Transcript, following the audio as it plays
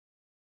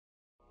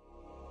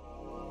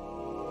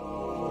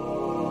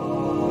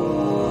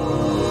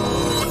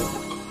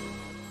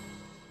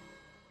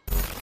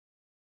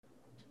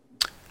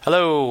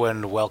Hello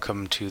and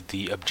welcome to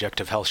the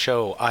Objective Health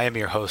Show. I am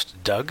your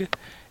host, Doug,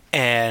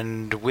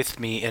 and with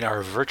me in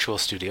our virtual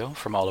studio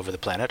from all over the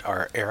planet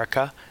are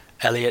Erica,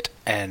 Elliot,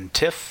 and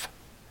Tiff.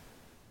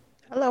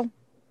 Hello.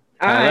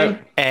 Hi.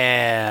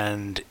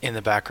 And in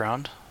the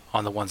background,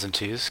 on the ones and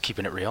twos,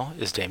 keeping it real,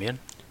 is Damien.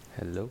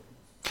 Hello.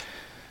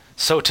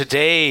 So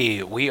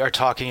today we are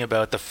talking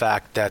about the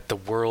fact that the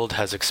world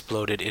has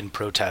exploded in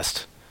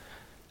protest.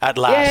 At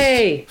last.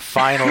 Yay!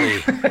 Finally.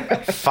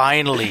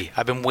 Finally.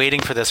 I've been waiting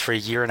for this for a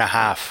year and a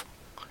half.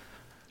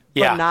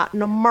 Yeah. But not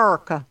in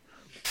America.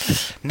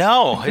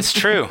 No, it's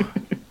true.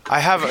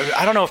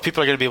 I don't know if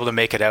people are going to be able to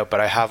make it out, but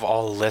I have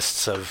all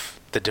lists of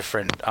the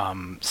different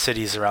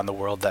cities around the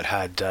world that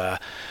had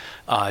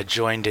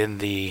joined in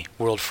the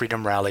World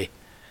Freedom Rally.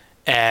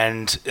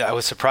 And I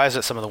was surprised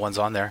at some of the ones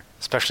on there,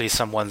 especially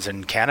some ones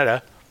in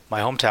Canada,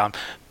 my hometown.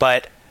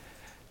 But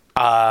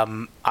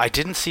I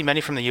didn't see many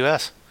from the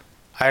U.S.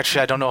 I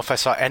don't know if I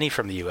saw any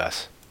from the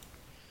U.S.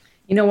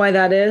 You know why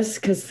that is?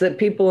 Because the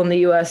people in the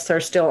U.S. are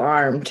still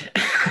armed.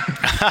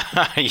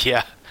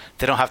 Yeah,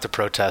 they don't have to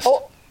protest.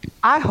 Oh,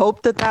 I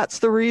hope that that's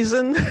the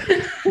reason.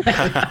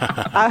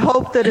 I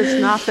hope that it's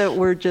not that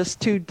we're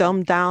just too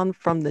dumbed down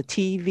from the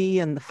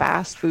TV and the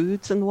fast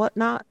foods and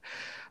whatnot.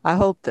 I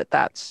hope that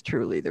that's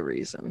truly the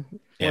reason.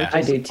 Yeah,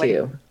 I do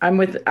too. I'm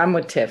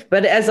with Tiff,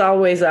 but as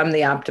always, I'm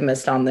the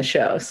optimist on the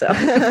show. So.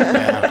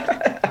 Yeah.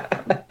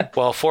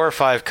 Well, 4 or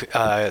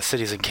 5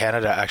 cities in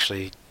Canada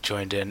actually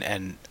joined in,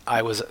 and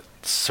I was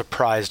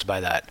surprised by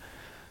that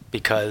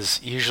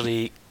because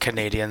usually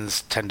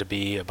Canadians tend to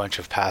be a bunch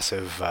of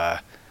passive,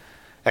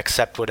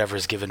 accept whatever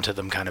is given to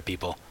them kind of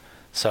people.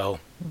 So,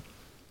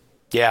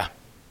 yeah,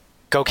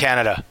 go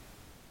Canada.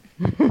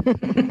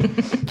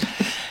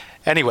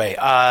 Anyway,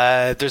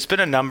 there's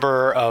been a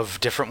number of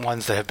different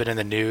ones that have been in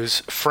the news.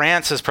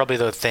 France is probably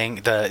the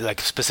thing,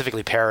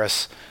 specifically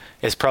Paris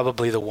is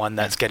probably the one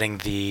that's getting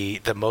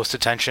the most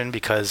attention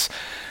because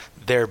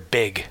they're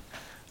big,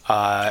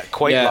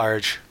 quite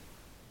large.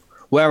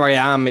 Where I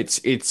am,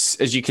 it's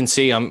as you can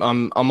see, I'm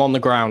on the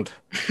ground.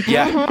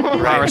 Yeah,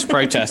 Paris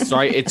protests,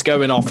 right? It's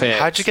going off here.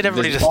 How'd you get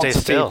everybody There's to stay lots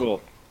of still?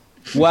 people.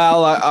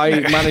 Well,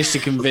 I managed to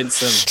convince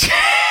them.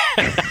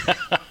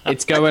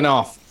 It's going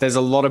off. There's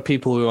a lot of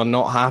people who are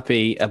not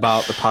happy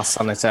about the pass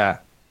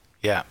sanitaire.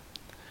 Yeah.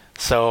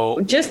 So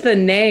just the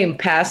name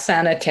Pass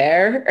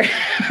Sanitaire.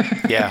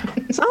 Yeah.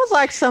 Sounds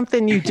like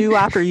something you do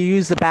after you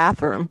use the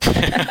bathroom.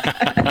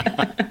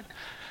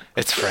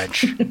 It's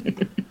French.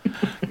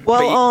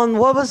 Well, on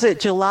what was it,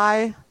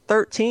 July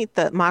 13th,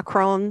 that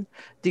Macron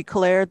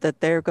declared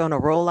that they're going to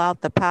roll out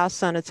the Pass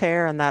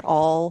Sanitaire and that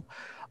all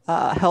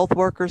health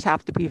workers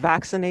have to be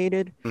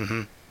vaccinated.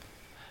 Mm-hmm.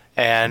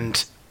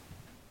 And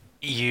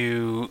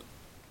you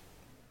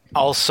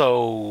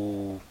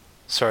also,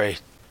 sorry,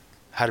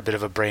 had a bit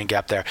of a brain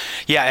gap there.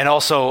 Yeah, and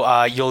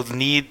also you'll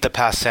need the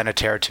Pass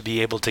Sanitaire to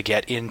be able to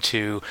get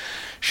into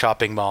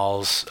shopping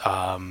malls,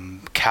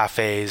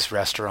 cafes,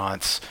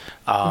 restaurants,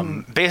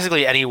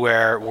 basically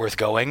anywhere worth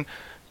going.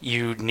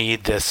 You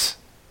need this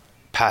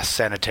Pass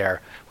Sanitaire,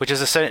 which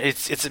is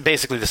it's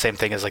basically the same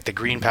thing as like the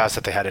Green Pass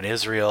that they had in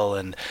Israel,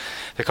 and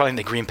they're calling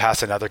the Green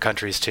Pass in other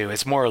countries too.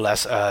 It's more or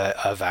less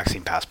a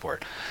vaccine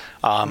passport.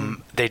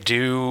 They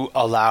do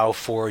allow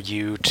for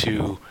you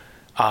to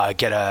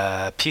get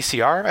a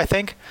PCR, I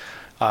think.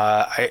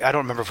 I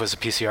don't remember if it was a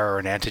PCR or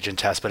an antigen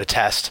test, but a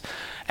test.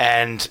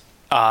 And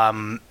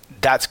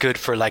that's good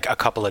for like a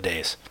couple of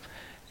days.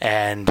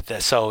 And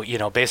so,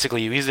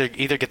 basically you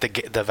either get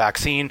the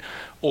vaccine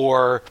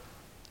or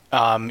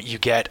you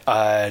get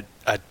a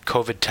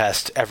COVID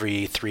test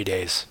every 3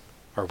 days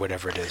or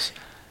whatever it is.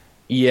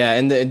 Yeah,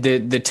 and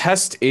the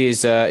test is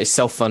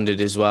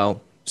self-funded as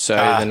well. So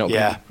they're not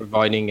going to be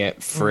providing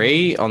it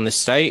free on the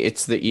state.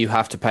 It's that you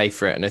have to pay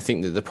for it. And I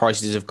think that the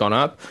prices have gone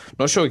up. I'm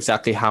not sure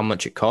exactly how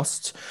much it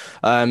costs,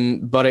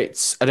 but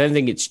I don't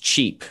think it's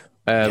cheap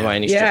by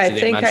any stretch of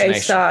the imagination. I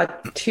saw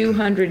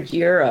 200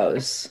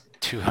 euros.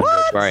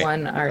 200, right?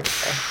 One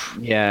article.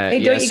 Yeah.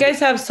 Hey, don't you guys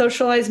have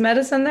socialized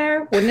medicine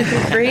there? Wouldn't it be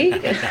free?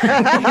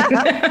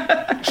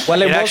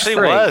 Well, it actually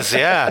free. was,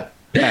 yeah.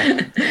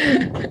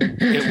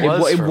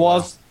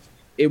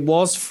 It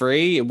was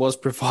free. It was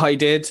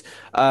provided.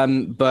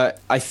 But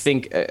I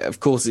think, of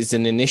course, it's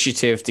an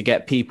initiative to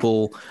get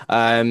people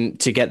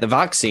to get the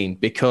vaccine,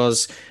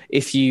 because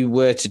if you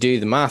were to do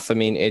the math, I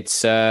mean,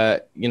 it's,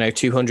 200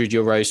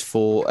 euros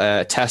for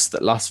a test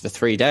that lasts for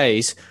 3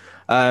 days.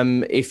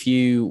 If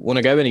you want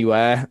to go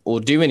anywhere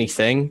or do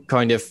anything,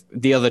 kind of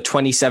the other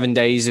 27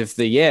 days of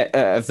the year,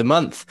 of the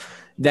month,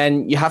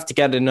 then you have to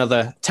get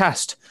another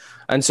test.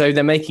 And so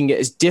they're making it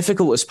as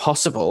difficult as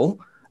possible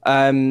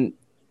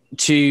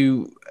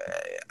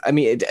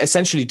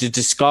essentially to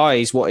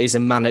disguise what is a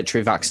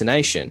mandatory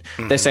vaccination.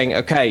 Mm-hmm. They're saying,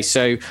 okay,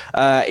 so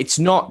it's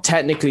not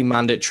technically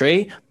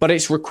mandatory, but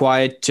it's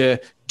required to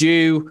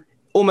do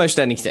almost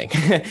anything.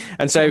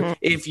 And so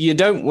if you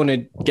don't want to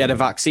get a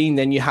vaccine,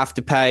 then you have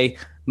to pay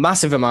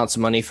massive amounts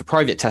of money for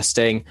private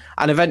testing.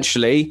 And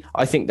eventually,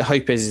 I think the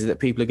hope is that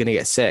people are going to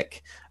get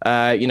sick.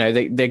 They're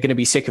going to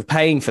be sick of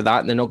paying for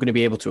that, and they're not going to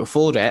be able to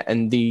afford it.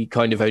 And the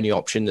kind of only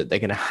option that they're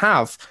going to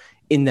have,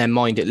 in their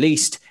mind at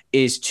least,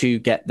 is to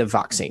get the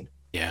vaccine.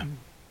 Yeah.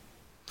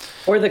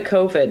 Or the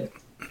COVID.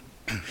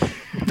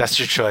 That's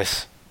your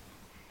choice.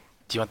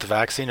 Do you want the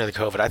vaccine or the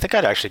COVID? I think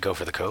I'd actually go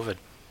for the COVID.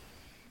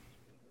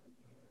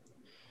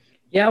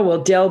 Yeah, well,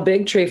 Del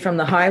Bigtree from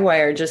the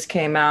Highwire just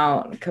came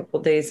out a couple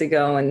of days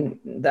ago, and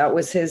that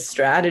was his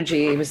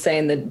strategy. He was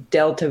saying the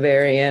Delta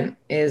variant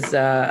is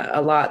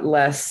a lot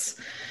less,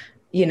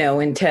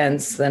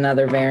 intense than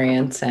other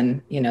variants.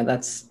 And,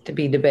 that's to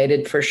be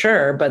debated for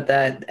sure. But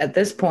that at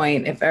this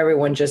point, if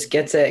everyone just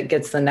gets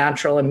the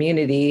natural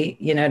immunity,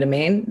 you know what I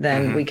mean,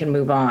 then we can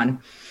move on.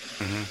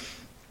 Mm-hmm.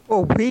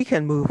 Well, we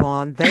can move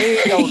on.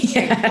 They don't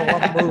seem to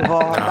want to move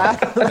on. No,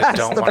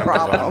 That's the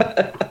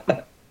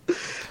problem.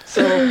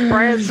 So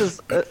France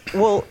is,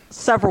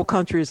 several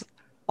countries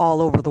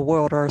all over the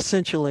world are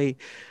essentially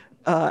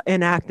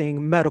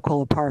enacting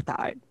medical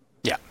apartheid.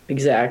 Yeah,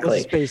 exactly.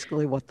 That's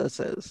basically what this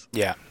is.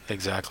 Yeah,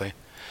 exactly.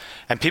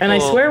 And I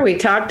swear we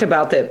talked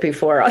about that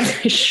before on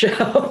the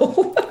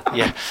show.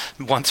 Yeah,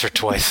 once or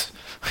twice.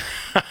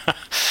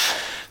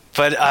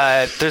 But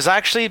there's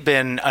actually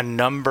been a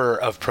number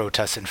of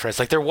protests in France.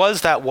 Like there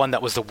was that one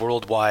that was the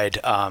worldwide,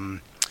 what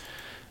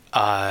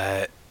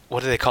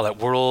do they call it?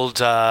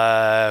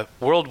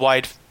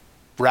 Worldwide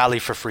Rally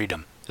for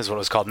Freedom is what it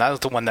was called. And that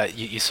was the one that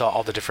you saw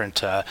all the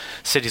different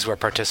cities were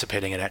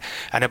participating in it.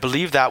 And I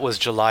believe that was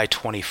July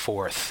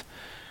 24th.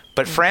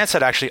 But France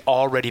had actually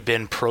already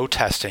been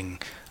protesting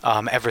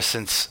ever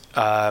since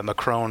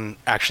Macron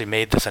actually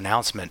made this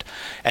announcement.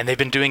 And they've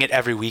been doing it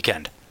every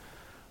weekend.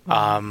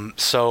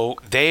 So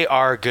they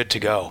are good to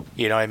go.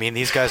 You know what I mean?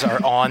 These guys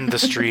are on the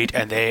street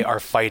and they are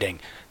fighting.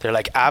 They're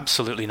like,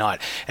 absolutely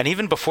not. And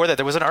even before that,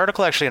 there was an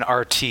article actually in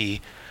RT.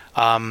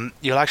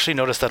 You'll actually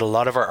notice that a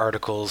lot of our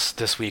articles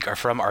this week are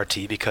from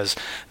RT because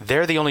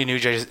they're the only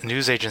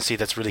news agency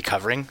that's really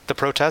covering the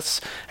protests.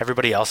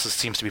 Everybody else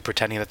seems to be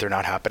pretending that they're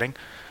not happening.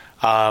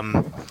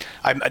 I'm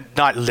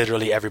not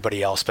literally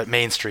everybody else, but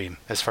mainstream,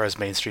 as far as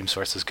mainstream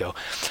sources go.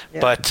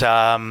 Yeah. But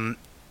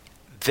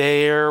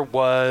there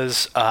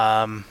was,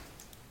 and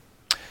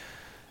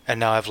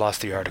now I've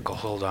lost the article.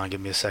 Hold on,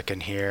 give me a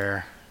second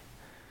here.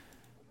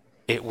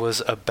 It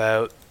was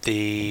about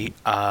the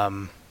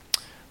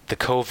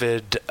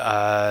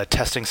COVID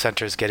testing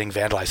centers getting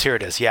vandalized. Here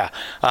it is. Yeah.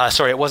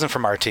 Sorry, it wasn't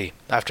from RT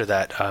after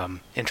that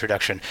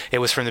introduction. It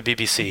was from the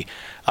BBC.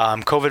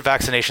 COVID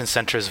vaccination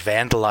centers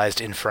vandalized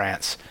in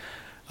France.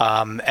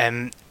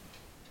 And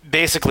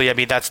basically, I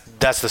mean,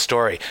 that's the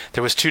story.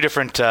 There was 2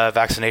 different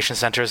vaccination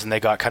centers, and they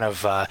got kind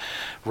of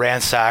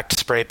ransacked,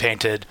 spray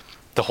painted,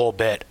 the whole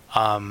bit.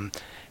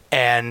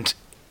 And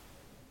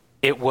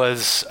it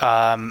was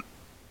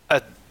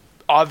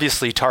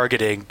obviously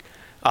targeting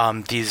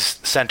these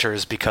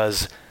centers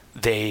because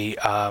they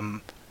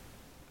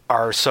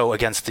are so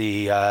against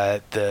the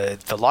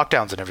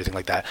lockdowns and everything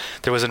like that.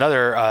 There was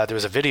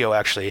a video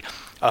actually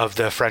of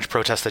the French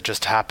protest that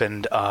just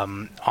happened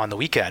on the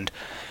weekend.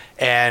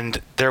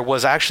 And there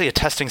was actually a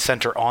testing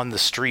center on the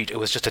street. It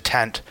was just a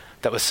tent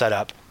that was set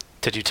up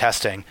to do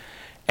testing.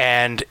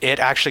 And it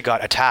actually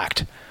got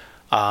attacked.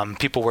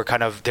 People were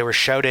they were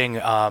shouting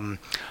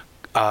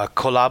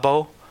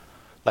collabo,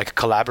 like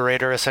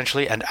collaborator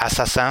essentially, and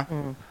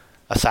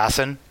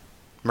assassin,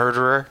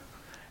 murderer.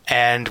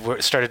 And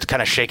started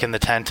kind of shaking the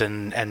tent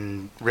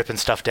and ripping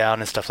stuff down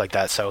and stuff like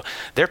that. So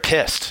they're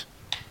pissed.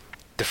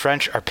 The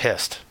French are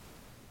pissed.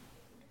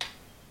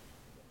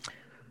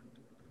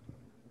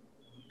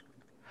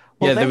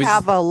 Well, they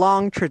have a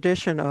long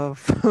tradition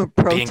of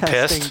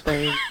protesting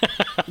things.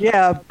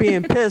 Yeah,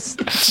 being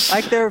pissed.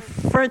 Like their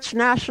French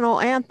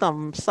national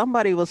anthem.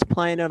 Somebody was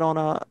playing it on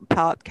a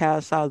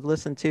podcast I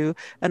listened to,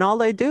 and all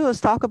they do is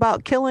talk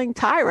about killing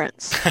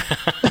tyrants.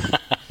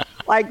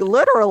 Like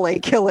literally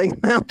killing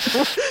them.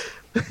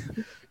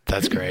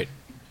 That's great.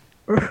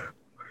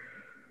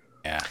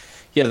 Yeah.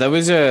 Yeah, there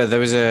was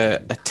a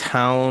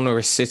town or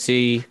a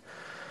city.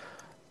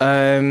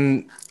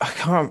 I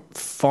can't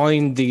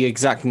find the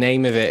exact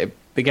name of it.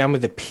 It began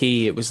with a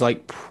P. It was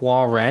like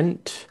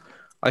Poirent,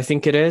 I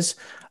think it is.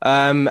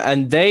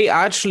 And they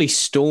actually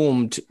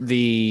stormed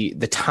the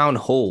town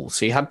hall.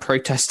 So you had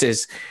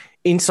protesters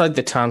inside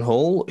the town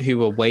hall who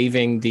were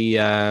waving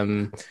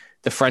the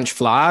French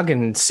flag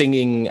and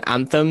singing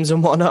anthems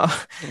and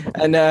whatnot.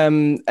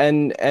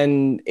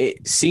 And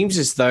it seems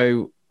as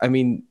though, I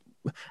mean,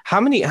 how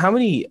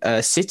many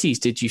cities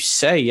did you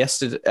say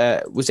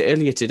yesterday? Was it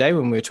earlier today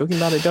when we were talking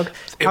about it, Doug?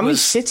 Many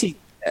cities?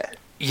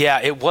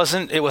 Yeah, it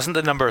wasn't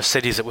the number of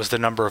cities. It was the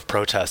number of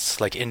protests,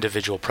 like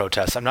individual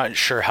protests. I'm not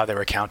sure how they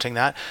were counting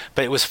that,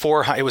 but it was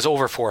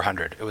over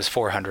 400. It was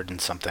 400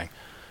 and something.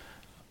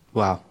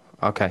 Wow.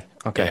 Okay.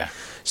 Yeah.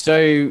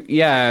 So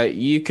yeah,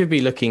 you could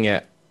be looking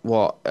at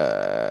what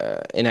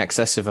in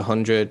excess of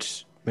 100,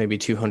 maybe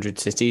 200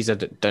 cities. I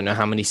don't know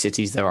how many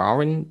cities there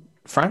are in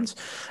France,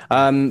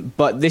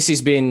 but this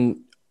has been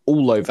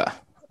all over,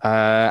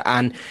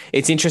 and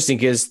it's interesting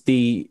because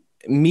the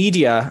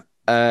media,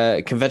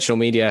 conventional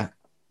media,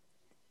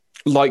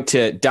 like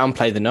to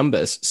downplay the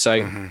numbers.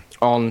 So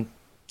on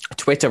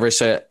Twitter, I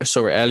saw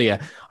it earlier.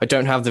 I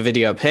don't have the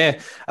video up here,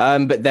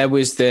 but there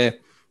was a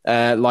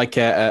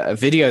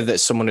video that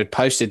someone had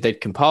posted.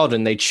 They'd compiled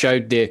and they'd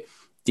showed the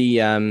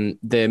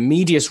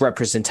media's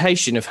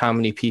representation of how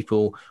many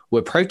people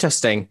were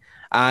protesting,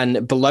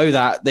 and below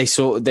that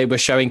they were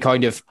showing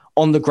kind of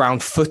on the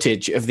ground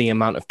footage of the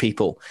amount of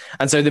people.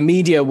 And so the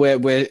media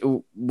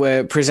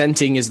were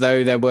presenting as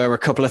though there were a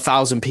couple of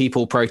thousand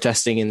people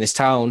protesting in this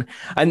town.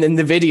 And then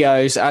the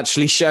videos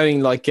actually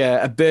showing like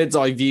a bird's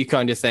eye view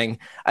kind of thing.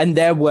 And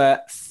there were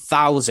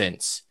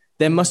thousands.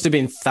 There must have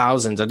been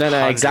thousands. I don't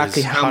know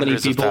exactly how many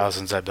people. Hundreds of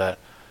thousands, I bet.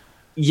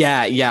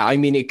 Yeah. I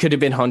mean, it could have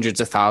been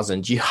hundreds of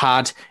thousands. You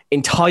had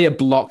entire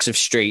blocks of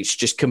streets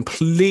just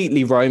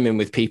completely roaming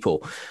with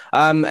people.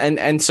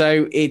 And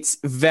so it's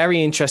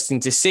very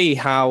interesting to see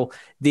how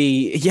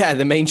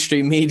the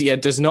mainstream media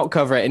does not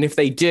cover it. And if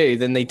they do,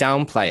 then they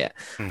downplay it.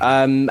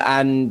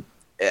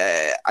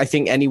 I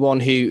think anyone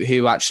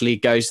who actually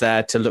goes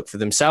there to look for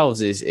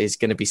themselves is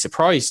going to be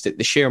surprised at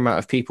the sheer amount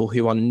of people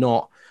who are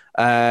not,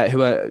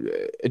 who are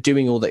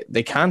doing all that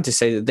they can to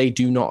say that they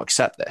do not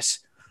accept this.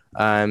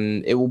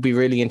 It will be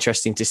really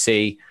interesting to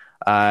see.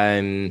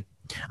 I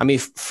mean,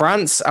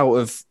 France, out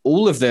of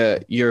all of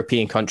the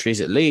European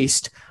countries, at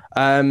least,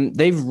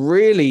 they've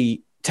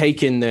really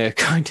taken the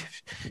kind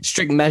of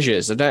strict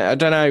measures. I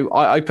don't know.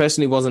 I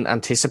personally wasn't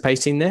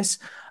anticipating this,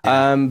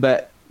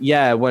 but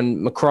yeah,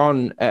 when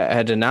Macron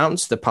had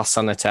announced the pass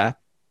sanitaire,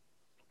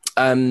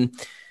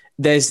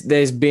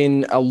 there's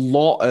been a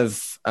lot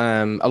of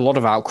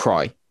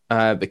outcry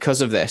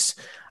because of this,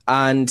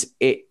 and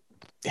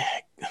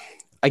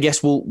I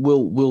guess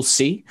we'll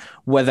see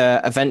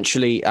whether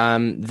eventually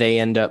they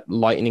end up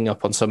lightening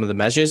up on some of the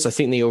measures. I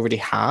think they already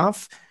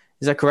have.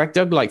 Is that correct,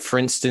 Doug? Like, for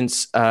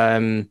instance,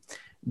 they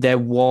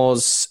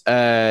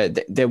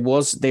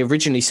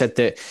originally said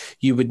that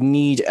you would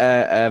need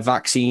a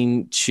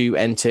vaccine to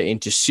enter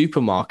into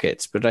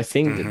supermarkets, but I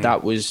think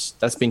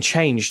that's been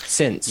changed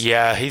since.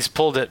 Yeah, they've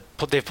pulled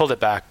it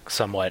back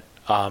somewhat.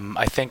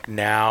 I think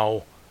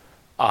now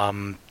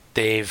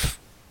they've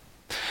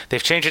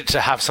changed it to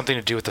have something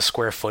to do with the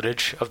square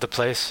footage of the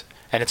place,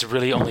 and it's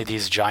really only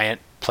these giant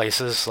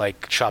places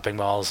like shopping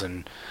malls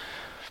and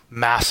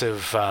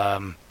massive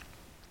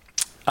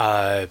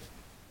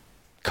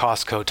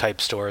Costco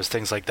type stores,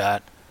 things like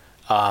that.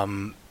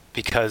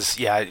 Because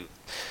I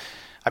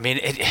mean,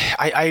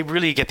 I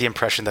really get the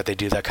impression that they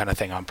do that kind of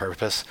thing on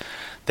purpose.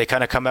 They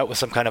kind of come out with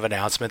some kind of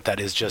announcement that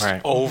is just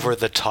over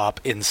the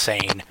top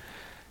insane,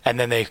 and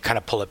then they kind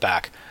of pull it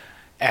back.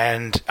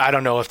 And I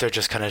don't know if they're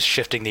just kind of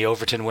shifting the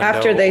Overton window.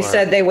 After they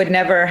said they would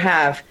never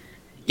have.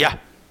 Yeah.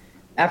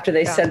 After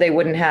they said they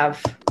wouldn't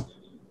have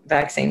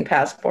vaccine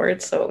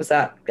passports. So it was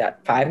that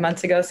 5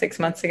 months ago, 6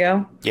 months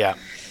ago. Yeah.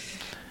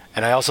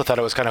 And I also thought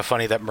it was kind of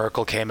funny that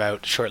Merkel came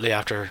out shortly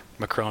after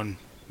Macron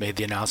made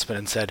the announcement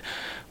and said,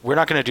 "We're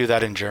not going to do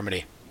that in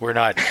Germany. We're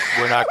not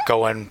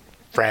going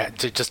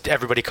France. Just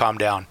everybody calm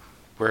down.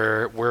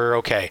 We're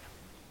okay.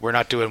 We're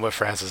not doing what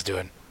France is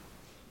doing."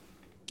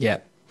 Yeah.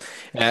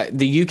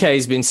 The UK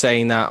has been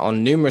saying that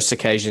on numerous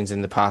occasions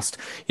in the past.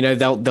 You know,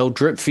 they'll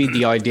drip feed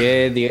the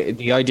idea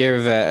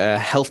of a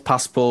health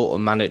passport or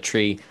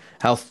mandatory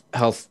health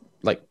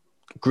like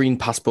green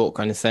passport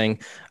kind of thing.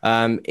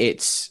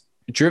 It's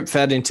drip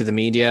fed into the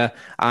media,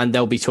 and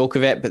there'll be talk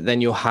of it, but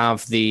then you'll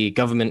have the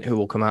government who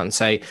will come out and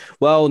say,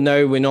 "Well,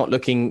 no, we're not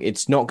looking.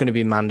 It's not going to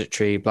be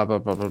mandatory." Blah blah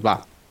blah blah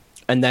blah,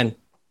 and then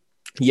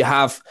you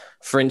have,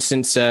 for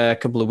instance, a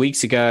couple of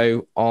weeks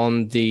ago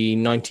on the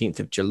 19th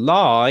of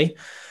July.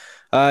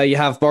 You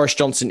have Boris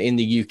Johnson in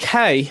the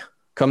UK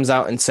comes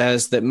out and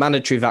says that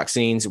mandatory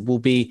vaccines will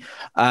be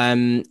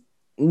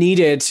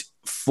needed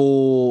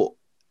for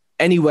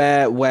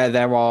anywhere where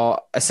there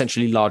are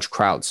essentially large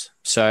crowds.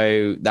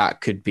 So that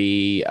could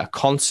be a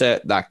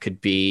concert, that could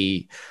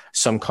be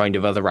some kind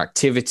of other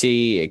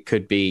activity. It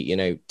could be, you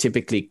know,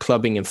 typically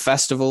clubbing and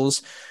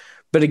festivals.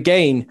 But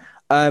again,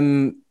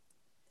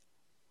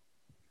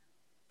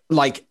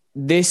 like,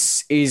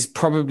 this is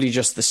probably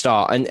just the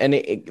start, and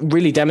it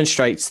really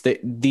demonstrates that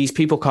these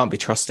people can't be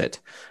trusted,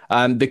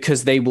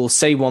 because they will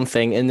say one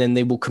thing and then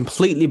they will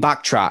completely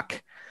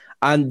backtrack,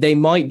 and they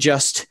might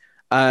just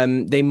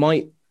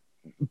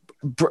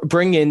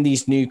bring in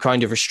these new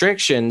kind of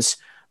restrictions.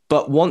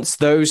 But once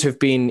those have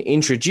been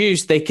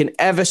introduced, they can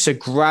ever so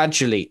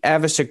gradually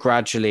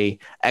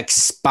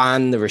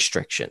expand the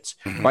restrictions,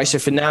 right? So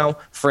for now,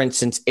 for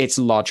instance, it's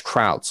large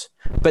crowds,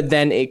 but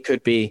then it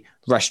could be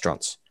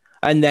restaurants.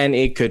 And then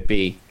it could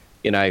be,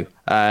 you know,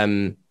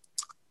 care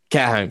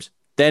homes.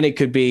 Then it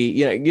could be,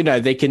 you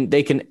know, they can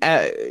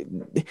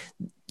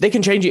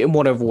change it in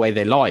whatever way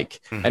they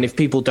like. And if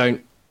people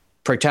don't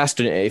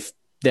protest, and if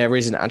there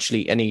isn't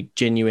actually any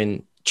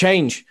genuine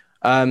change,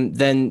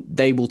 then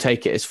they will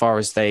take it as far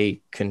as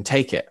they can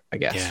take it, I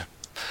guess. Yeah.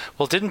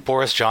 Well, didn't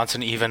Boris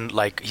Johnson even,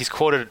 like, he's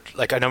quoted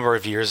like a number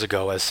of years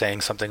ago as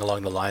saying something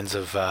along the lines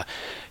of,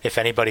 if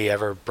anybody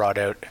ever brought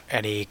out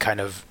any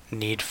kind of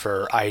need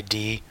for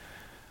ID,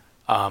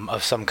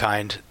 of some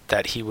kind,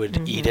 that he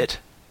would eat it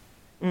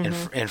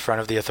in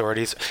front of the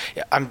authorities.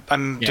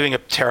 I'm doing a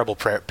terrible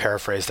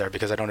paraphrase there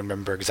because I don't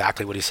remember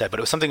exactly what he said, but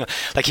it was something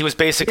like he was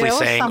basically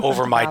saying,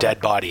 over my dead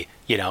body,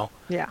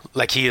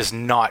 like he is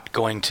not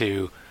going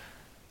to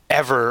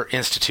ever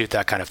institute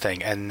that kind of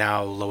thing. And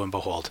now, lo and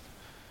behold,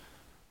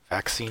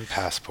 vaccine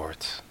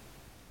passports.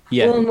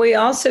 Yeah. Well, and we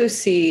also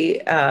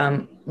see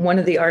one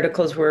of the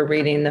articles we're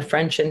reading, the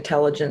French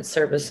intelligence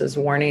services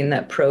warning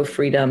that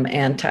pro-freedom,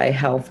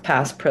 anti-health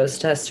past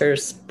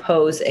protesters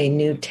pose a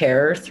new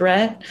terror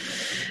threat.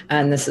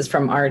 And this is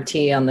from RT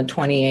on the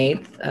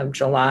 28th of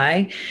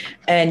July.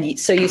 And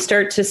so you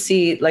start to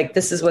see, like,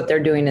 this is what they're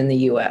doing in the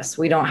US.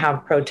 We don't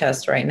have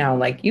protests right now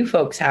like you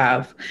folks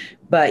have,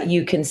 but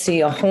you can see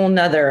a whole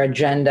nother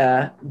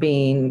agenda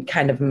being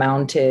kind of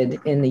mounted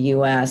in the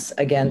US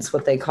against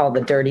what they call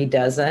the Dirty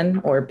Dozen,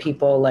 or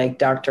people like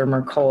Dr.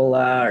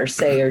 Mercola or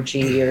Sayer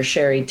G or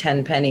Sherry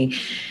Tenpenny,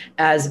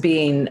 as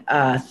being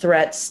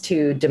threats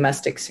to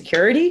domestic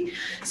security.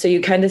 So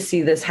you kind of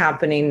see this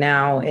happening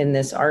now in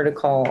this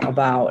article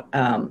about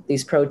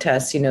these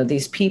protests.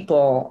 These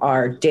people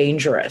are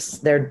dangerous.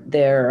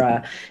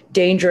 They're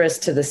dangerous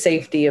to the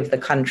safety of the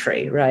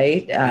country,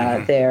 right?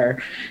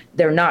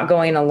 They're not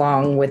going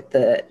along with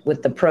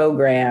the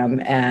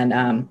program.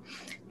 And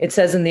it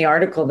says in the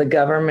article, the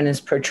government is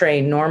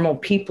portraying normal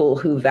people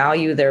who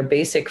value their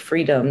basic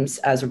freedoms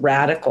as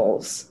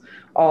radicals,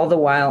 all the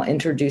while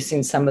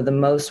introducing some of the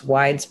most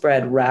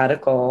widespread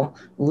radical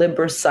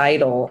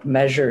libricidal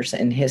measures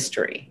in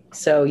history.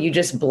 So you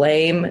just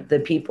blame the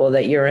people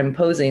that you're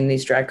imposing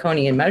these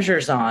draconian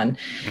measures on,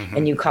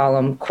 and you call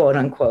them, quote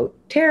unquote,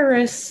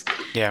 terrorists.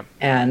 Yeah.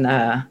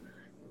 And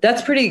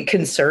that's pretty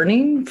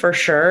concerning for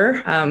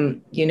sure.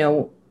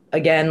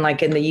 Again,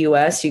 like in the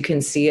US, you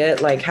can see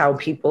it, like how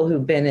people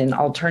who've been in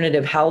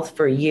alternative health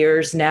for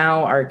years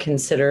now are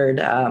considered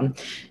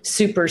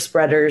super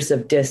spreaders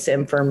of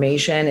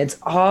disinformation. It's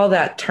all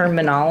that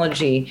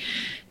terminology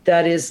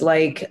that is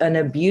like an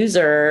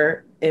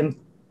abuser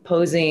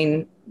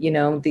imposing,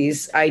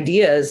 these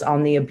ideas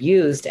on the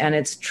abused, and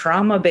it's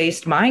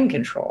trauma-based mind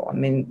control. I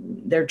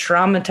mean, they're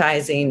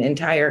traumatizing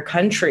entire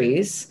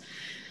countries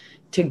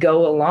to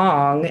go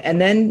along and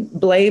then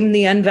blame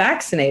the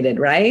unvaccinated,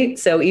 right?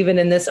 So even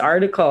in this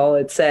article,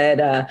 it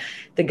said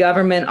the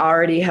government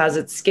already has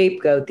its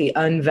scapegoat, the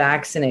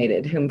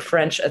unvaccinated, whom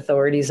French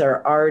authorities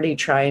are already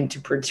trying to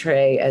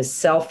portray as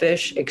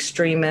selfish,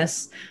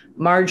 extremists,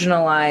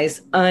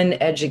 marginalized,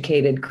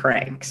 uneducated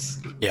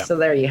cranks. Yeah. So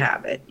there you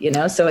have it,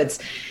 so it's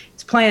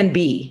plan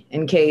B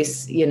in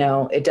case,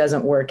 it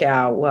doesn't work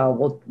out.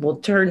 Well, we'll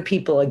turn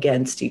people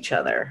against each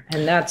other.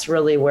 And that's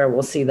really where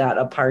we'll see that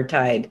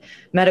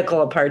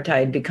medical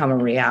apartheid become a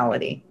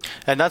reality.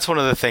 And that's one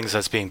of the things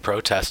that's being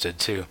protested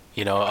too.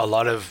 A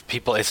lot of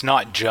people, it's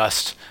not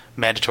just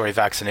mandatory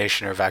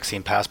vaccination or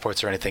vaccine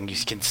passports or anything. You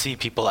can see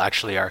people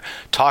actually are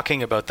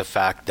talking about the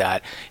fact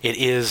that it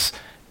is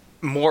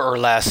more or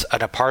less an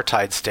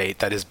apartheid state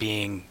that is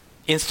being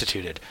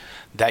instituted.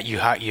 That you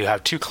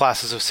have two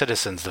classes of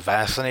citizens, the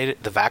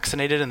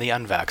vaccinated and the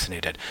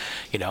unvaccinated,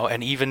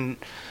 and even,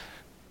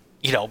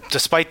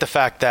 despite the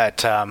fact that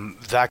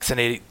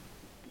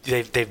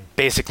they've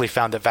basically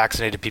found that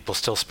vaccinated people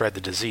still spread the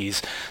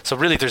disease. So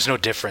really there's no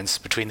difference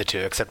between the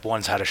two, except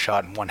one's had a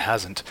shot and one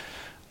hasn't.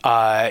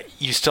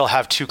 You still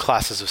have two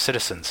classes of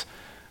citizens,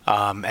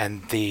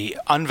 and the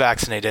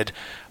unvaccinated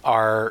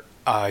are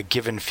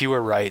given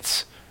fewer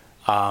rights,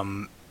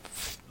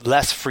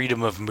 less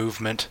freedom of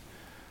movement,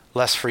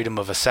 less freedom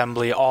of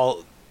assembly,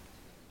 all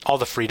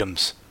the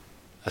freedoms,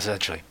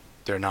 essentially.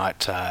 They're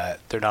not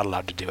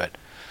allowed to do it.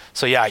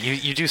 So yeah,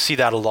 you do see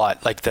that a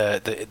lot. Like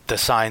the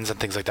signs and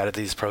things like that at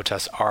these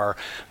protests are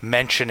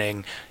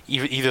mentioning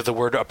either the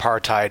word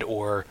apartheid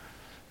or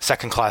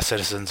second-class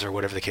citizens or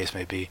whatever the case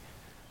may be.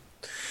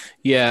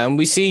 Yeah, and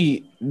we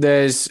see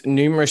there's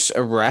numerous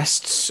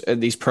arrests at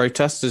these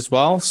protests as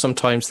well.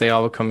 Sometimes they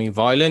are becoming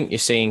violent. You're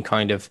seeing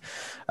kind of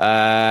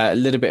a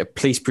little bit of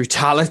police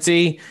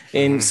brutality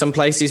in some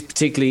places,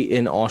 particularly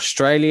in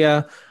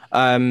Australia,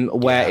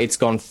 where it's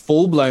gone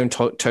full-blown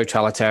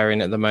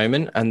totalitarian at the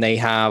moment. And they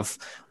have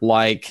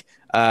like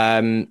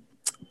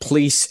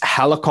police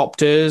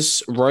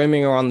helicopters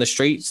roaming around the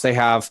streets. They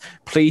have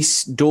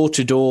police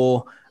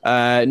door-to-door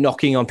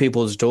knocking on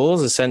people's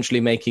doors, essentially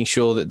making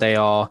sure that they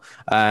are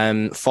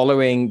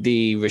following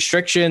the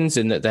restrictions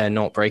and that they're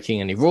not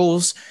breaking any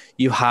rules.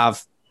 You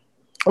have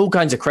all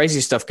kinds of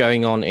crazy stuff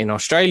going on in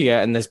Australia,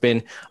 and there's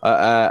been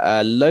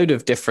a load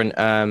of different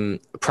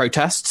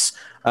protests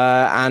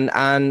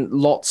and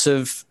lots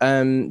of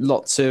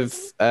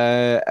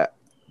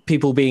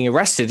people being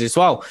arrested as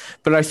well.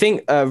 But I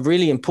think a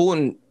really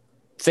important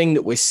thing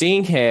that we're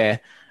seeing here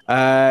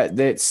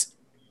that's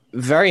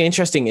very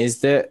interesting is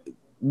that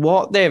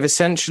what they've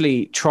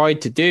essentially tried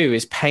to do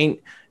is paint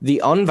the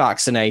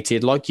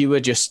unvaccinated, like you were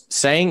just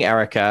saying,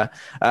 Erica,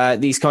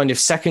 these kind of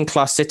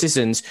second-class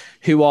citizens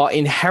who are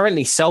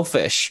inherently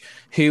selfish,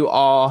 who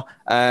are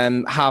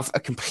have a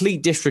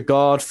complete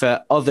disregard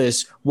for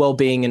others'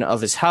 well-being and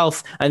others'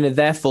 health, and are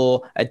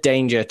therefore a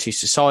danger to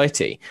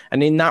society.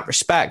 And in that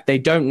respect, they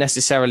don't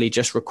necessarily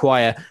just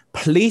require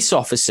police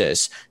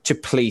officers to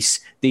police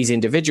these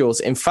individuals.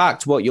 In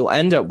fact, what you'll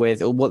end up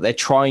with, or what they're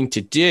trying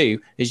to do,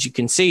 as you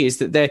can see, is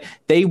that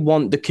they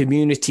want the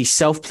community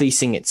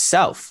self-policing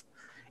itself.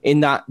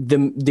 In that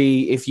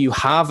if you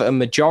have a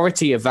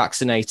majority of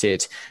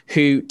vaccinated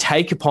who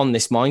take upon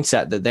this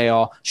mindset that they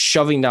are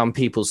shoving down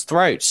people's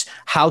throats,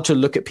 how to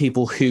look at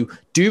people who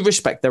do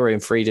respect their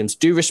own freedoms,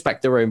 do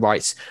respect their own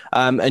rights,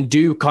 and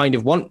do kind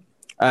of want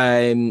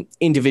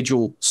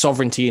individual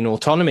sovereignty and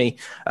autonomy.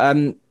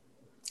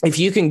 If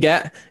you can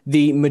get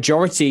the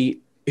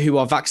majority who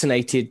are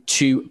vaccinated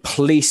to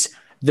police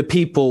the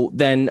people,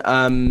 then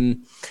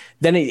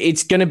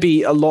it's going to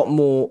be a lot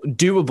more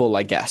doable,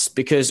 I guess,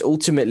 because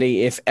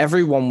ultimately, if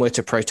everyone were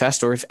to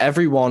protest, or if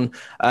everyone,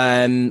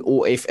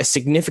 or if a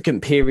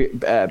significant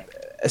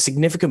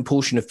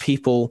portion of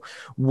people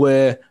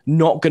were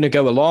not going to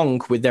go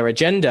along with their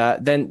agenda,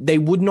 then they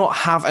would not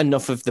have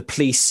enough of the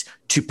police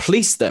to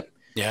police them.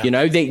 Yeah. You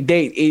know,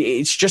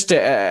 it's just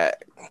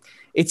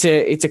it's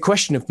a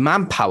question of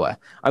manpower.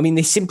 I mean,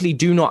 they simply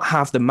do not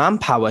have the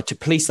manpower to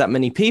police that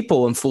many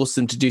people and force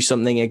them to do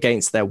something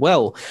against their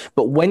will.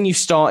 But when you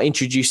start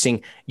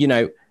introducing,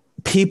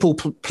 people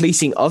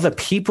policing other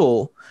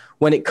people,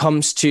 when it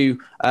comes to,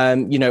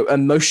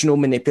 emotional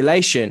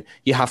manipulation,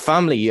 you have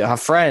family, you have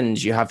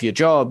friends, you have your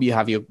job, you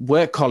have your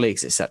work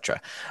colleagues,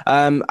 etc.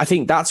 I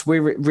think that's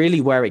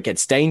really where it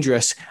gets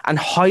dangerous and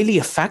highly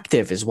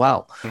effective as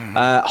well.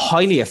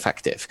 Highly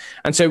effective.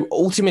 And so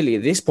ultimately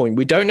at this point,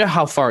 we don't know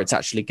how far it's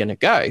actually going to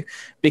go,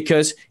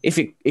 because if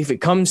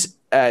it comes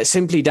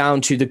simply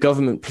down to the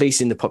government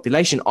policing the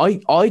population,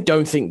 I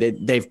don't think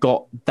that they've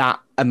got that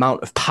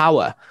amount of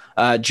power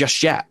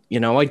just yet.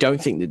 I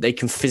don't think that they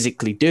can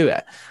physically do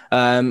it.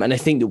 And I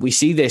think that we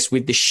see this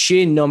with the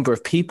sheer number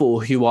of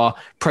people who are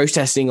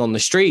protesting on the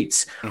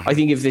streets. I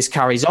think if this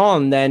carries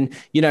on, then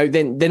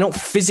they're not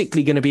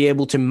physically going to be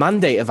able to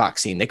mandate a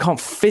vaccine. They can't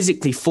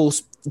physically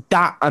force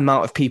that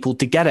amount of people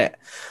to get it.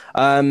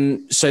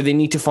 So they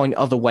need to find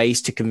other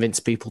ways to convince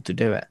people to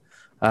do it.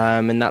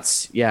 And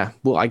that's,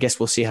 well, I guess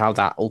we'll see how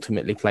that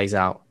ultimately plays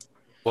out.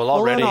 Well,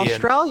 already in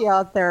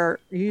Australia, they're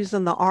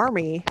using the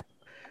army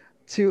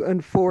to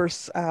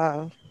enforce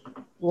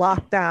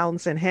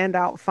lockdowns and hand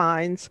out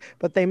fines,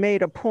 but they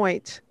made a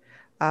point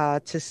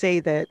to say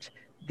that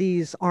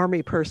these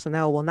army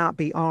personnel will not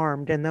be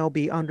armed, and they'll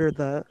be under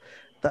the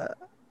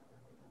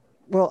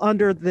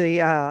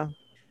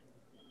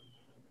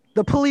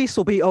police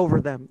will be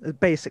over them,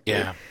 basically.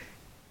 Yeah.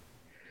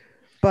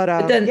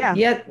 But then,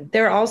 yet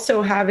they're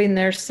also having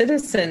their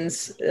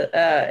citizens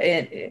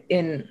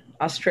in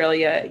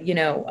Australia,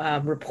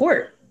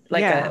 report.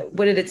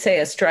 What did it say?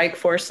 A strike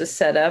force is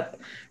set up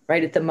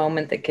right at the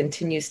moment that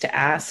continues to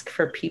ask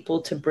for people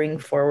to bring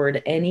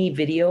forward any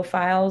video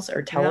files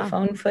or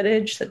telephone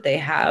footage that they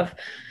have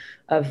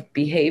of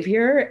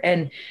behavior.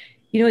 And,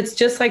 it's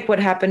just like what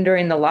happened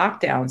during the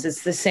lockdowns.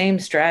 It's the same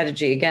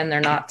strategy. Again,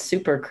 they're not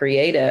super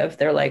creative.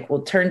 They're like,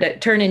 well, turn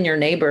in your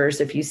neighbors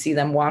if you see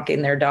them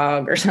walking their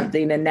dog or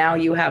something. And now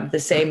you have the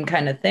same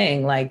kind of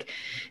thing, like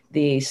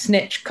the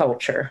snitch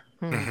culture.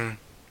 Mm-hmm.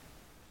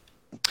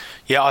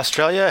 Yeah,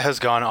 Australia has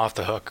gone off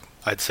the hook,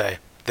 I'd say.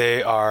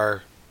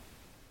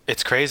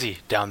 It's crazy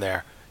down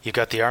there. You've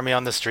got the army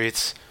on the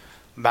streets,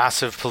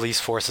 massive police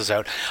forces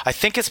out. I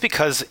think it's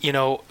because,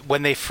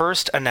 when they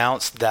first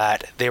announced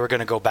that they were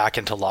going to go back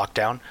into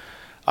lockdown,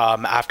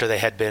 after they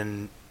had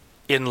been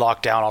in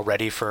lockdown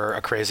already for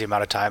a crazy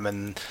amount of time,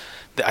 and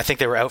I think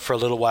they were out for a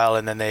little while,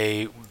 and then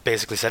they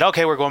basically said,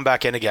 okay, we're going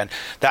back in again.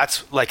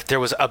 That's there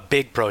was a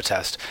big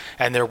protest,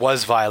 and there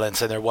was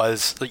violence, and there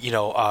was,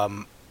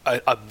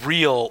 a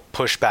real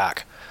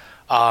pushback.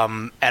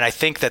 And I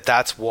think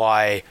that's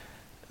why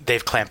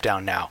they've clamped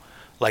down now.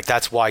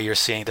 That's why you're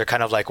seeing, they're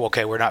kind of like,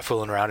 okay, we're not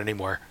fooling around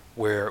anymore.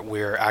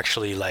 We're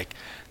actually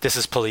this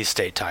is police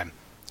state time.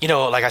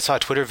 I saw a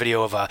Twitter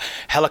video of a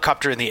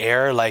helicopter in the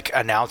air,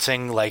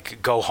 announcing,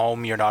 go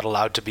home, you're not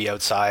allowed to be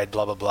outside,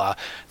 blah, blah, blah.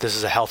 This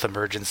is a health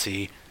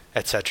emergency,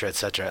 et cetera, et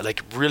cetera.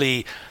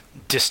 Really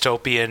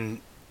dystopian,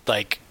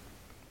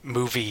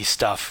 movie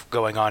stuff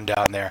going on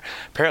down there.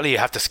 Apparently you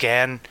have to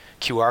scan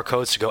QR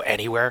codes to go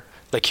anywhere.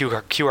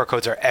 QR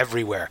codes are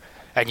everywhere,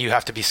 and you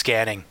have to be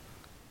scanning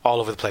all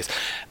over the place.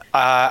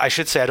 I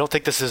should say, I don't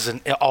think this is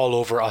all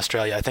over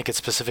Australia. I think it's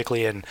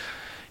specifically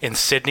in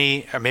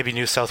Sydney, or maybe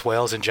New South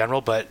Wales in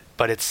general, but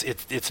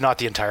it's not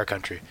the entire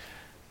country.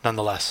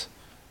 Nonetheless,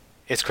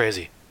 it's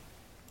crazy.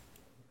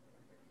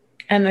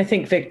 And I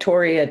think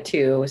Victoria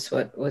too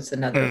was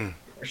another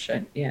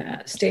portion.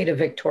 Yeah, state of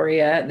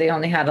Victoria, they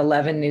only had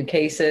 11 new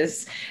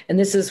cases, and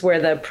this is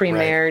where the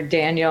Premier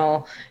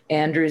Daniel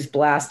Andrews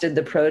blasted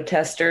the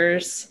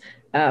protesters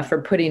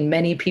for putting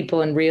many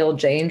people in real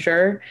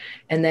danger.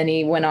 And then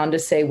he went on to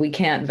say, we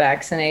can't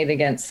vaccinate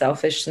against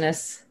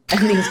selfishness.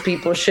 And these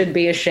people should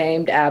be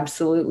ashamed,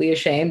 absolutely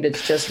ashamed.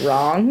 It's just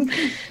wrong.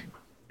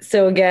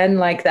 So again,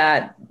 like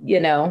that,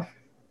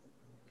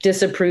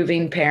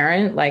 disapproving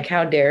parent, like,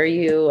 how dare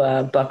you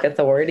buck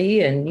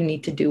authority, and you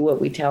need to do what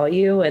we tell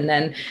you. And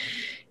then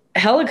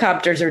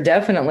helicopters are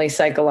definitely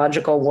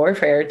psychological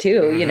warfare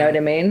too. You know what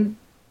I mean?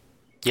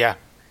 Yeah.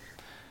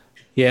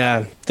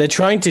 Yeah, they're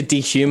trying to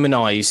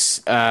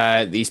dehumanize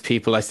these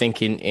people, I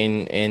think,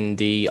 in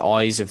the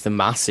eyes of the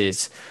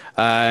masses.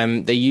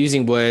 They're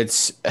using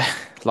words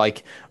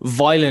like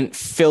violent,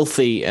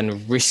 filthy,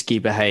 and risky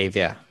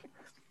behavior.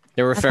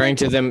 They're referring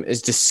to them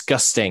as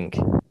disgusting.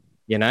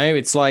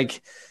 It's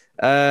like,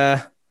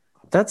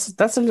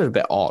 that's a little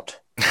bit odd,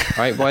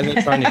 right? Why are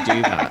they trying to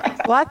do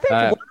that? Well, I think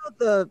one of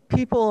the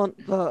people,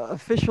 the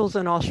officials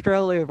in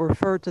Australia,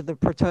 referred to the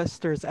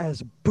protesters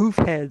as boof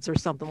heads or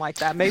something like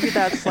that. Maybe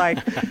that's like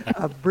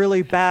a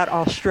really bad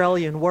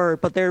Australian word,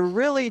 but they're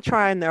really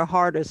trying their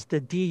hardest to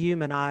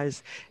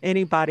dehumanize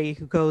anybody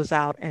who goes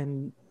out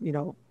and,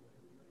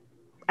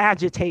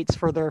 agitates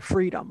for their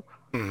freedom.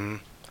 Mm-hmm.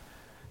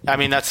 I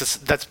mean,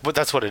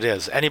 that's what it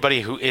is.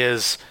 Anybody who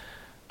is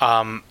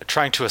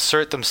trying to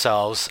assert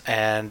themselves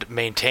and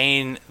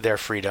maintain their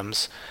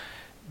freedoms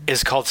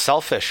is called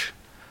selfish.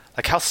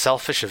 Like, how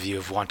selfish of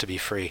you to want to be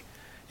free.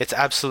 It's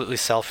absolutely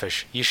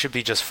selfish. You should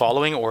be just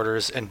following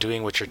orders and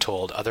doing what you're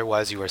told.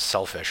 Otherwise, you are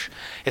selfish.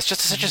 It's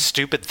just such a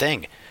stupid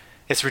thing.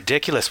 It's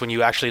ridiculous when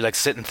you actually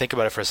sit and think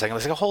about it for a second.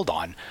 It's like, hold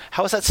on.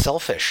 How is that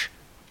selfish?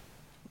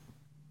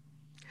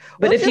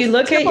 But if you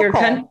look at your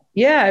countrymen,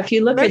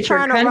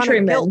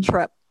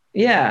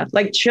 yeah,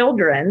 like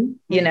children,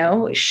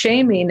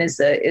 shaming is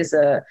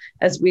a,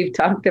 as we've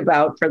talked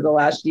about for the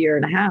last year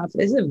and a half,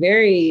 is a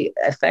very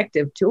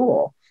effective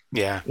tool.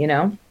 Yeah.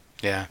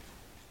 Yeah.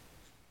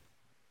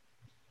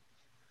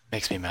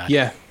 Makes me mad.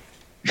 Yeah.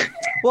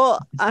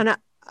 Well, and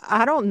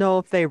I don't know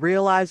if they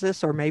realize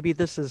this, or maybe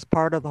this is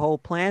part of the whole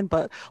plan,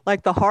 but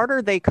like, the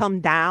harder they come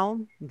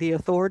down, the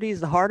authorities,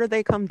 the harder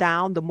they come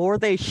down, the more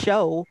they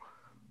show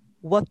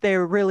what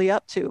they're really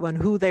up to and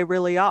who they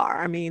really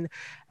are. I mean,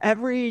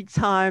 every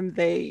time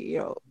they,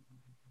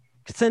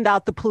 send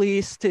out the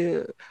police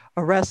to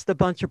arrest a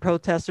bunch of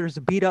protesters,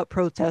 beat up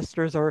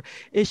protesters, or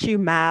issue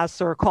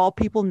masks, or call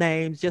people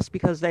names just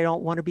because they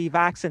don't want to be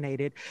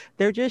vaccinated,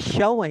 they're just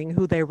showing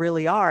who they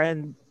really are.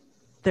 And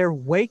they're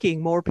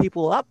waking more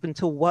people up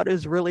into what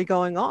is really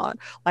going on.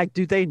 Like,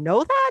 do they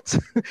know that?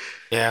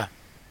 Yeah.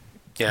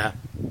 Yeah.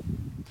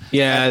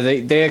 Yeah,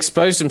 they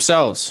expose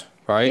themselves,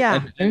 right?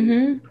 Yeah.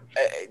 And,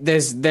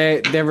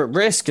 they're at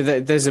risk.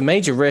 There's a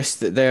major risk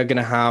that they're going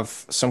to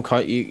have some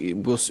kind. We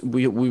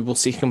will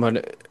see some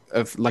kind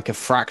of like a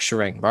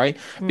fracturing, right?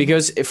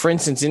 Because, for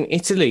instance, in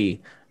Italy,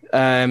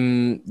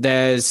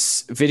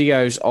 there's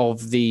videos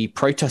of the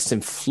protests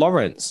in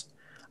Florence,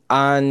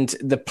 and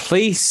the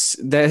police.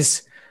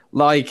 There's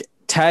like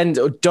tens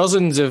or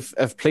dozens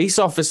of police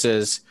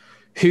officers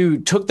who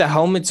took their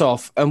helmets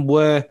off and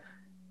were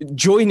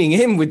joining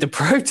in with the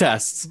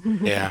protests.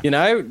 Yeah.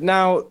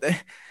 Now,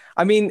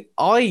 I mean,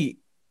 I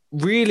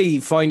really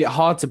find it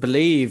hard to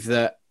believe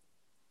that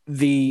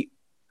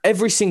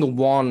every single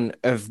one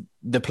of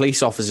the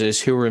police officers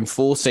who are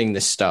enforcing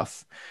this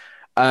stuff,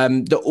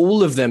 that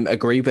all of them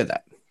agree with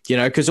it,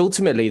 because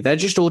ultimately they're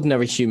just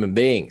ordinary human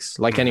beings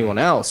like anyone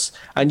else.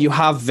 And you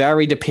have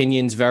varied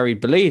opinions, varied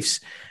beliefs.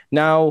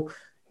 Now,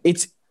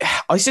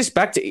 I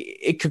suspect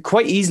it could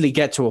quite easily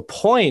get to a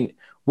point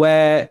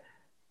where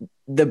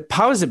the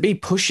powers that be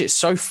push it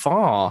so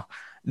far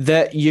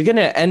that you're going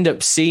to end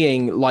up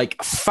seeing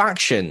like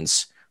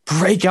factions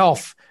break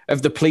off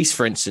of the police,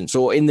 for instance,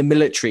 or in the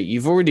military.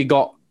 You've already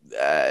got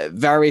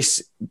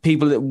various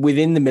people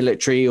within the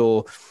military,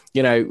 or,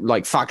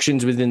 like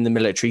factions within the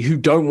military who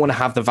don't want to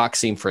have the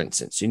vaccine, for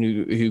instance, and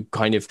who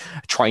kind of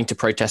trying to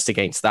protest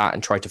against that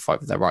and try to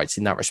fight for their rights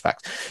in that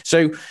respect.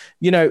 So,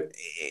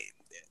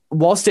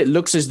 whilst it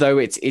looks as though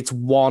it's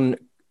one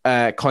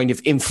kind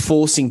of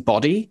enforcing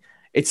body,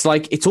 it's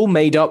like it's all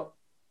made up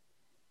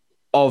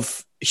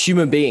of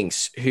human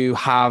beings who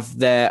have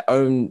their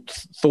own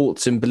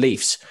thoughts and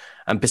beliefs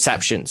and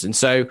perceptions. And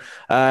so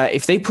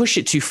if they push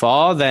it too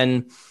far,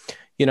 then,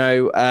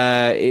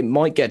 it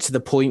might get to the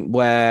point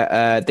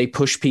where they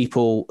push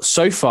people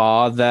so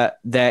far that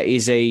there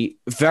is a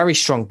very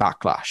strong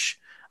backlash,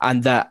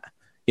 and that,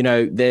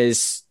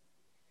 there's,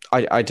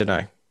 I don't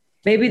know.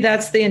 Maybe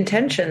that's the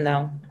intention,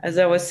 though, as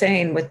I was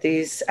saying, with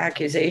these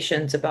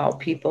accusations about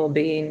people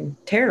being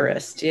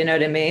terrorists, you know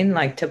what I mean?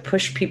 Like, to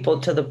push people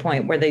to the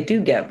point where they do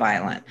get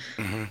violent,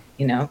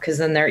 because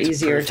then they're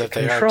easier to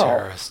control. They are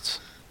terrorists.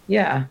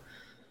 Yeah.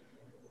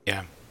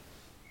 Yeah.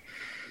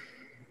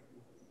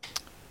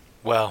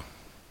 Well,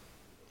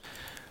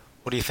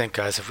 what do you think,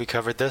 guys? Have we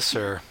covered this,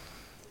 or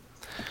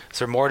is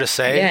there more to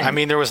say? Yeah. I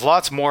mean, there was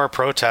lots more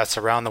protests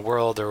around the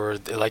world. There were,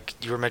 like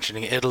you were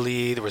mentioning,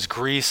 Italy. There was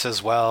Greece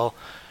as well.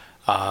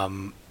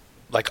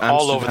 Like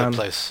all over the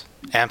place.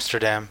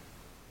 Amsterdam.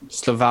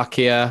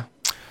 Slovakia.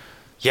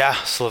 Yeah,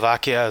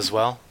 Slovakia as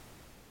well.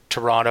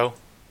 Toronto.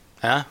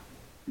 Huh?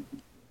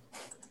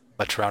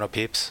 My Toronto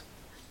peeps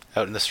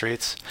out in the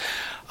streets.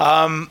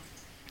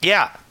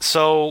 Yeah,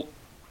 so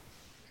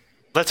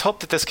let's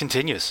hope that this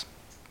continues,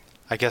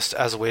 I guess,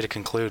 as a way to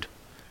conclude.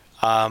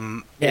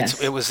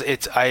 Yes.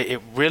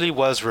 It really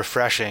was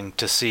refreshing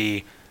to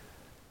see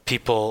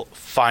people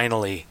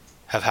finally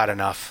have had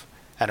enough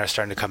and are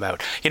starting to come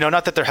out.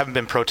 Not that there haven't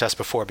been protests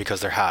before,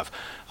 because there have.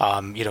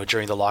 During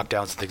the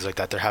lockdowns and things like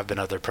that, there have been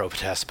other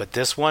protests. But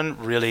this one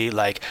really,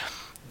 like,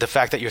 the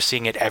fact that you're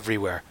seeing it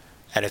everywhere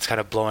and it's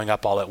kind of blowing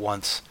up all at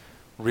once,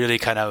 really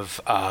kind of,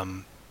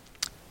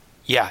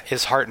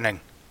 is heartening.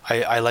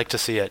 I like to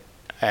see it,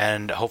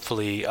 and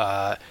hopefully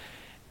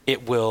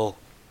it will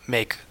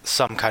make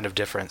some kind of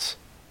difference.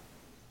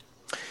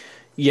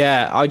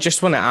 Yeah, I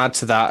just want to add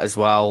to that as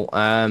well.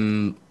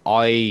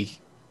 I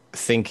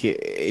think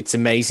it's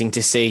amazing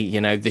to see,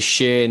 the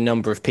sheer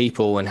number of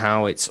people and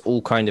how it's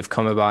all kind of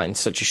come about in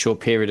such a short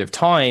period of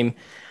time.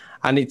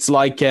 And it's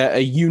like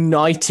a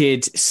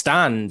united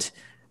stand,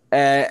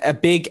 a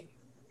big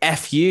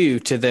FU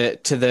to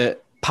the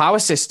power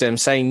system,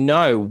 saying,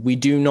 no, we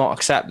do not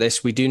accept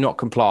this. We do not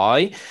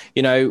comply.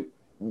 Our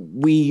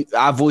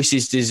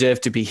voices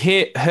deserve to be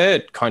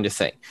heard, kind of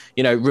thing.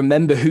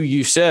 Remember who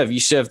you serve. You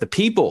serve the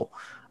people.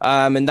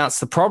 And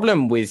that's the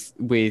problem with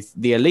the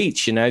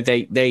elites.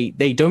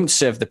 They don't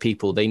serve the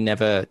people. They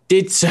never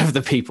did serve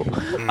the people.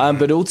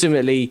 But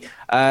ultimately,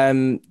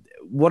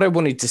 what I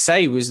wanted to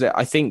say was that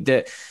I think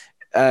that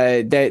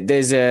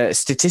there's a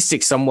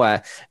statistic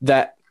somewhere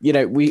that,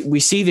 we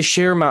see the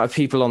sheer amount of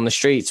people on the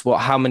streets,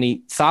 how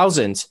many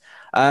thousands.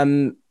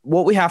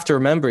 What we have to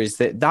remember is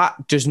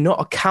that does not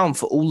account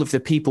for all of the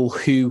people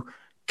who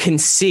can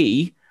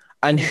see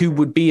and who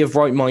would be of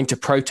right mind to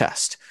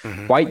protest,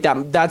 right?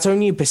 That's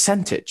only a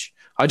percentage.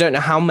 I don't know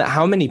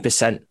how many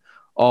percent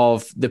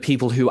of the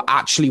people who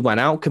actually went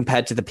out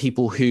compared to the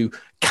people who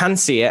can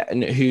see it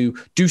and who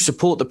do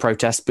support the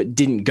protest but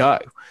didn't go.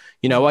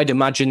 I'd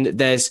imagine that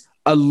there's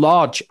a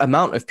large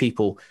amount of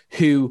people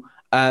who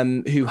are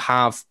in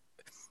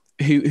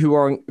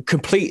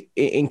complete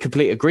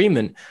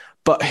agreement,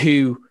 but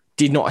who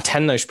did not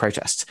attend those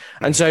protests.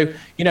 And so,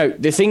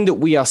 the thing that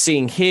we are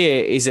seeing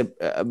here is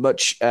a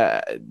much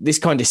this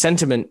kind of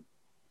sentiment,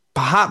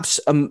 perhaps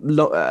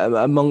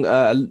among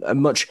a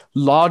much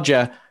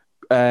larger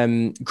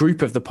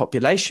group of the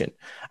population.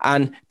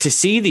 And to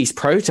see these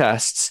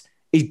protests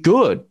is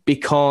good,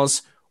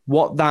 because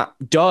what that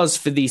does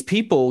for these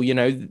people,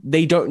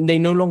 they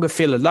no longer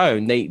feel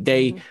alone.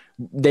 They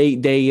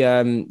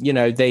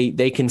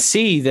can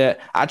see that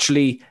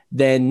actually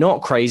they're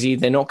not crazy.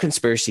 They're not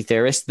conspiracy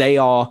theorists. They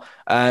are,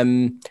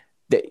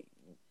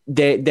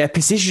 their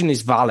position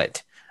is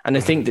valid. And I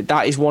think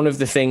that is one of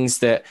the things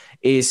that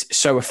is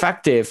so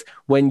effective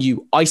when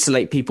you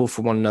isolate people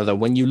from one another,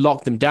 when you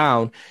lock them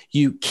down,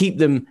 you keep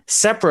them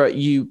separate,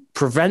 you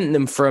prevent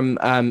them from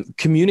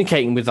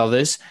communicating with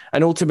others.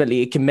 And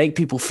ultimately it can make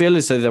people feel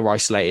as though they're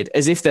isolated,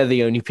 as if they're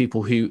the only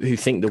people who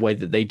think the way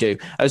that they do,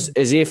 as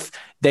if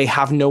they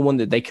have no one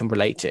that they can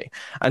relate to.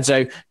 And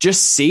so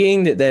just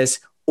seeing that there's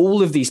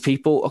all of these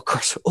people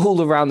across all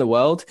around the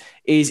world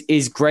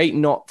is great,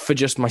 not for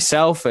just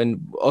myself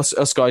and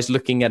us guys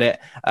looking at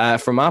it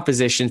from our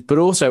positions, but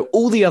also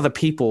all the other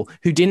people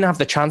who didn't have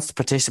the chance to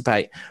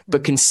participate,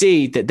 but can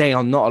see that they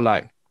are not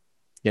alone,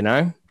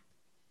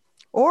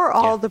 Or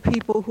all the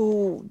people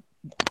who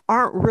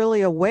aren't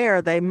really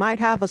aware. They might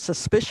have a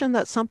suspicion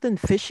that something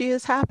fishy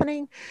is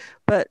happening,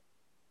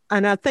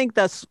 and I think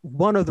that's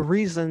one of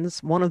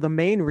the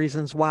main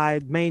reasons why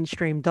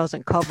mainstream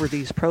doesn't cover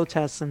these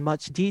protests in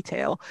much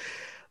detail.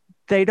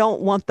 They don't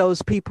want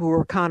those people who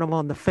are kind of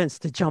on the fence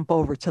to jump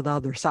over to the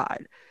other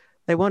side.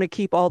 They want to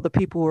keep all the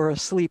people who are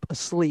asleep.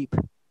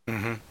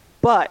 Mm-hmm.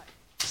 But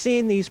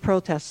seeing these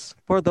protests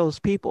for those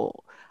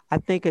people, I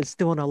think it's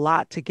doing a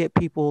lot to get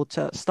people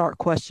to start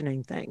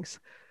questioning things.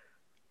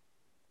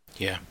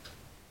 Yeah.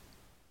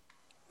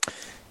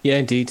 Yeah,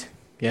 indeed.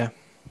 Yeah.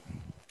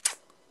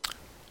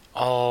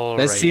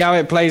 Let's see how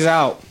it plays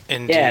out.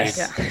 Indeed.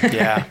 Yes.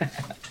 Yeah.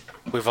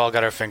 We've all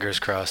got our fingers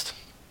crossed.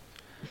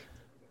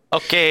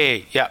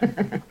 Okay. Yeah.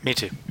 Me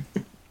too.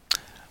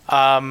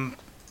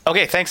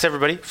 Okay. Thanks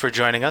everybody for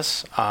joining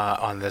us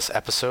on this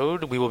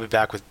episode. We will be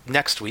back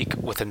next week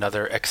with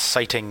another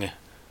exciting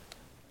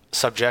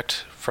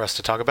subject for us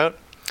to talk about.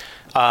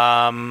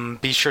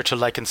 Be sure to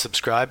like and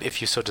subscribe if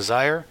you so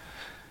desire,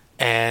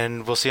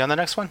 and we'll see you on the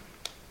next one.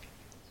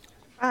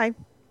 Bye.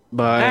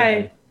 Bye.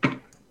 Bye.